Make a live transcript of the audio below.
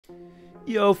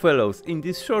Yo fellows, in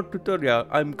this short tutorial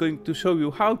I'm going to show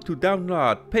you how to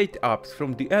download paid apps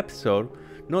from the App Store,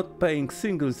 not paying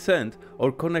single cent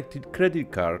or connected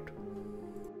credit card.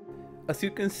 As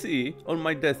you can see on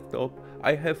my desktop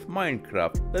I have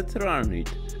Minecraft. Let's run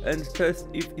it and test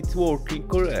if it's working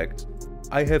correct.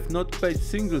 I have not paid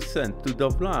single cent to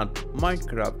download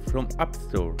Minecraft from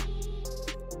Appstore.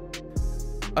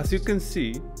 As you can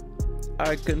see,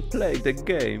 I can play the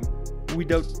game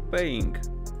without paying.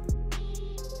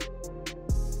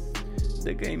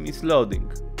 The game is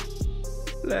loading.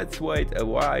 Let's wait a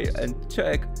while and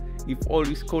check if all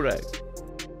is correct.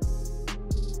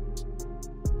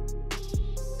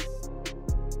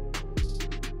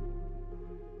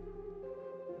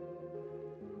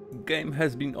 Game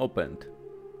has been opened.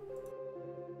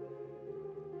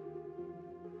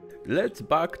 Let's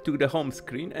back to the home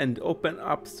screen and open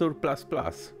Appstore++.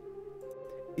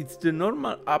 It's the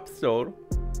normal App Store,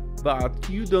 but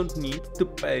you don't need to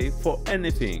pay for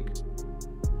anything.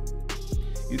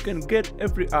 You can get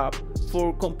every app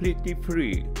for completely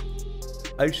free.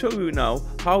 I'll show you now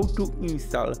how to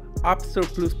install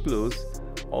Appstore++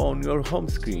 on your home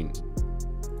screen.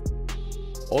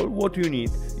 All what you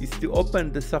need is to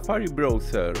open the Safari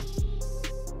browser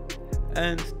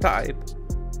and type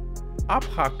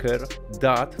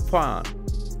apphacker.fun.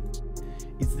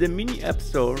 It's the mini app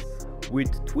store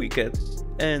with tweaked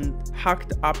and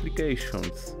hacked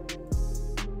applications.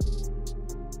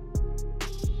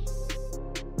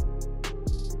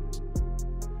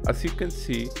 As you can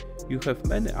see, you have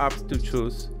many apps to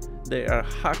choose. They are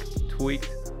hacked,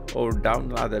 tweaked or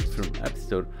downloaded from App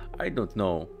Store. I don't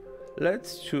know.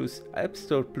 Let's choose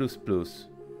Appstore++.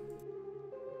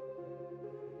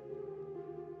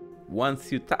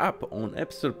 Once you tap on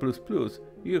Appstore++,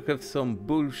 you have some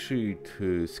bullshit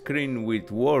screen with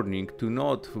warning to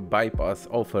not bypass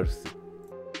offers.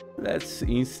 Let's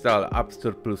install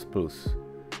Appstore++.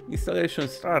 Installation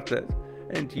started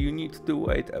and you need to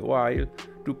wait a while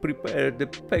to prepare the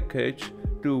package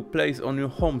to place on your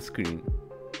home screen.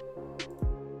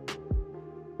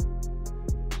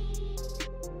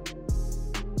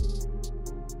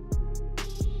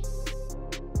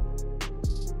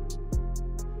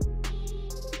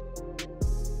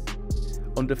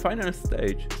 On the final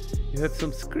stage, you have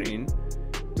some screen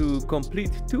to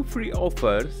complete 2 free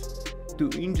offers to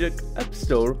inject App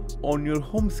Store on your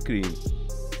home screen.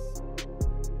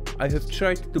 I have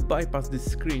tried to bypass this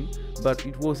screen, but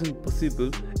it wasn't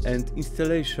possible and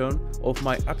installation of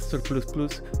my Appstore++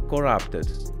 corrupted.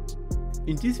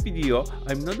 In this video,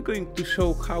 I'm not going to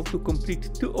show how to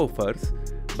complete 2 offers,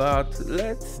 but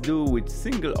let's do with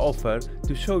single offer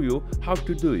to show you how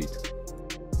to do it.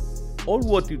 All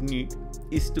what you need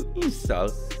is to install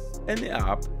any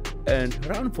app and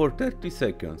run for 30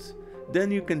 seconds. Then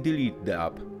you can delete the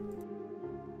app.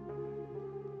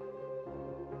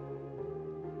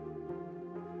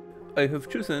 I have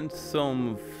chosen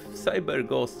some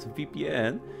CyberGhost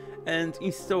VPN and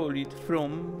installed it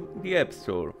from the App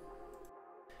Store.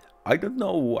 I don't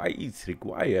know why it's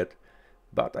required,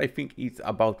 but I think it's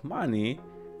about money,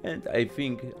 and I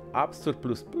think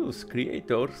Appstore++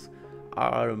 creators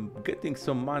are getting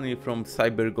some money from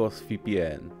CyberGhost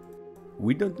VPN.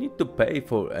 We don't need to pay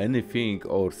for anything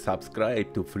or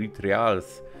subscribe to free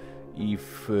trials.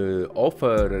 If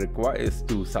offer requires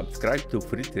to subscribe to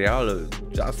free trial,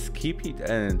 just skip it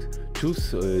and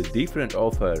choose a different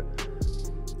offer.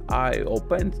 I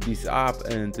opened this app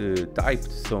and typed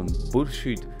some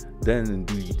bullshit, then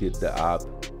deleted the app.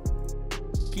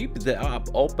 Keep the app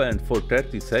open for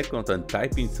 30 seconds and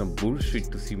type in some bullshit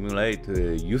to simulate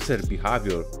user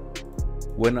behavior.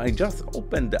 When I just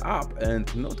opened the app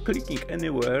and not clicking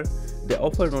anywhere, the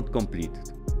offer not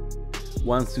completed.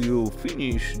 Once you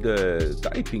finish the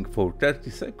typing for 30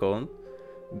 seconds,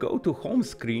 go to home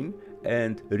screen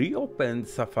and reopen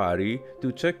Safari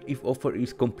to check if offer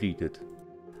is completed.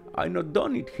 I not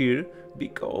done it here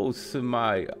because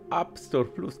my Appstore++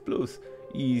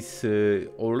 is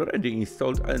already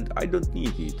installed and I don't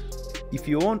need it. If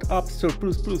you want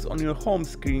Appstore++ on your home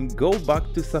screen, go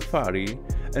back to Safari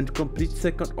and complete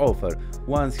second offer.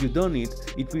 Once you done it,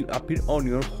 it will appear on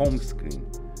your home screen.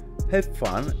 Have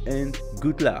fun and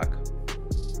good luck!